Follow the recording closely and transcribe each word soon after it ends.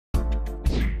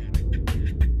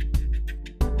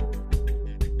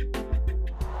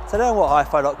Today on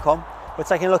WhatHiFi.com, we're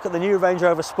taking a look at the new Range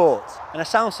Rover Sport and a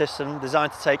sound system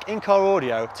designed to take in-car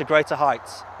audio to greater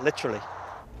heights, literally.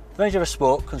 The Range Rover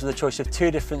Sport comes with a choice of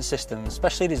two different systems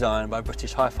specially designed by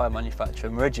British hi-fi manufacturer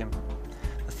Meridian.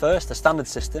 The first, the standard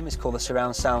system, is called the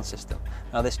surround sound system.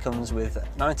 Now this comes with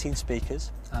 19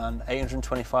 speakers and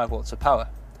 825 watts of power.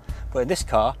 But in this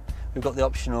car, we've got the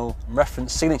optional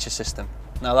reference signature system.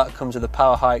 Now that comes with a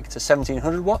power hike to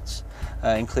 1700 watts,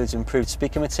 includes improved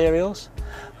speaker materials,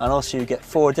 and also you get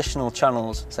 4 additional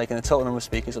channels, taking the total number of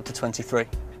speakers up to 23.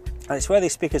 And it's where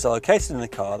these speakers are located in the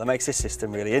car that makes this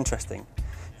system really interesting.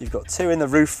 You've got 2 in the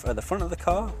roof at the front of the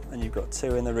car, and you've got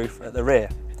 2 in the roof at the rear.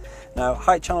 Now,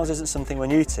 height channels isn't something we're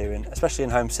new to, and especially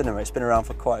in home cinema. It's been around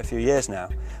for quite a few years now,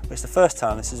 but it's the first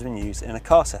time this has been used in a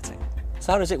car setting.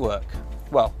 So how does it work?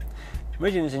 Well,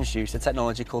 Meridian has introduced a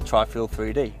technology called Tri-Field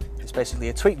 3D. It's basically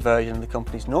a tweaked version of the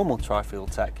company's normal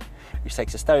Tri-Field tech, which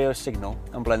takes a stereo signal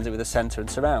and blends it with the centre and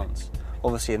surrounds.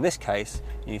 Obviously in this case,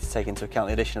 you need to take into account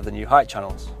the addition of the new height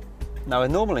channels. Now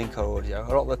with normal in-car audio,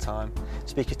 a lot of the time,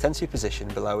 speakers tend to be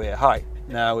positioned below ear height.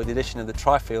 Now with the addition of the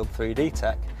Tri-Field 3D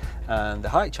tech and the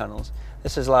height channels,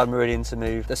 this has allowed Meridian to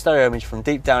move the stereo image from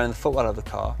deep down in the footwell of the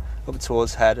car up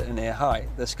towards head and ear height,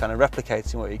 thus kind of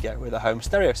replicating what you get with a home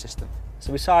stereo system.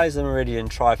 So besides the Meridian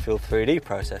Tri-Field 3D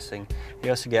processing,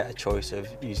 you also get a choice of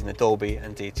using the Dolby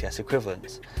and DTS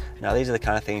equivalents. Now these are the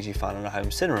kind of things you find on a home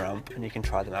cinema amp, and you can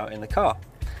try them out in the car.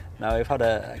 Now we've had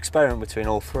an experiment between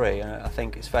all three, and I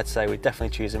think it's fair to say we'd definitely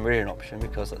choose the Meridian option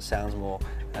because that sounds more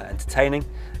entertaining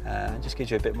and just gives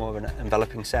you a bit more of an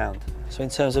enveloping sound. So in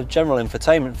terms of general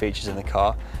infotainment features in the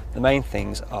car, the main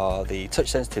things are the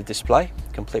touch-sensitive display,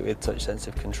 complete with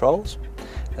touch-sensitive controls.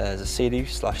 There's a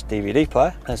CD/DVD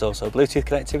player. There's also Bluetooth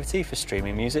connectivity for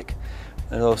streaming music.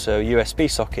 There's also a USB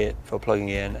socket for plugging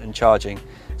in and charging,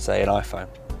 say, an iPhone.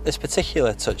 This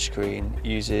particular touchscreen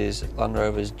uses Land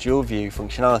Rover's dual view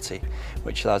functionality,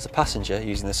 which allows the passenger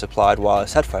using the supplied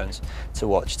wireless headphones to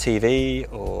watch TV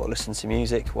or listen to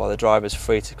music while the driver is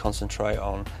free to concentrate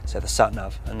on, say, the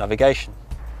sat-nav and navigation.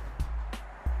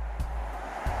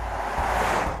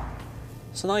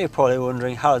 So now you're probably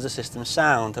wondering, how does the system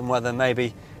sound and whether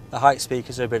maybe the height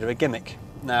speakers are a bit of a gimmick.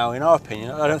 Now in our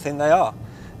opinion, I don't think they are.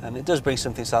 It does bring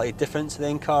something slightly different to the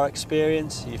in-car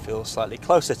experience. You feel slightly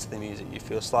closer to the music, you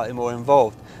feel slightly more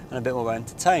involved and a bit more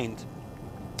entertained.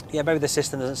 Yeah, maybe the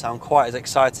system doesn't sound quite as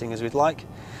exciting as we'd like,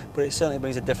 but it certainly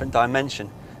brings a different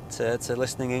dimension to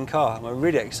listening in car, and we're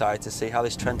really excited to see how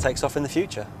this trend takes off in the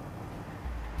future.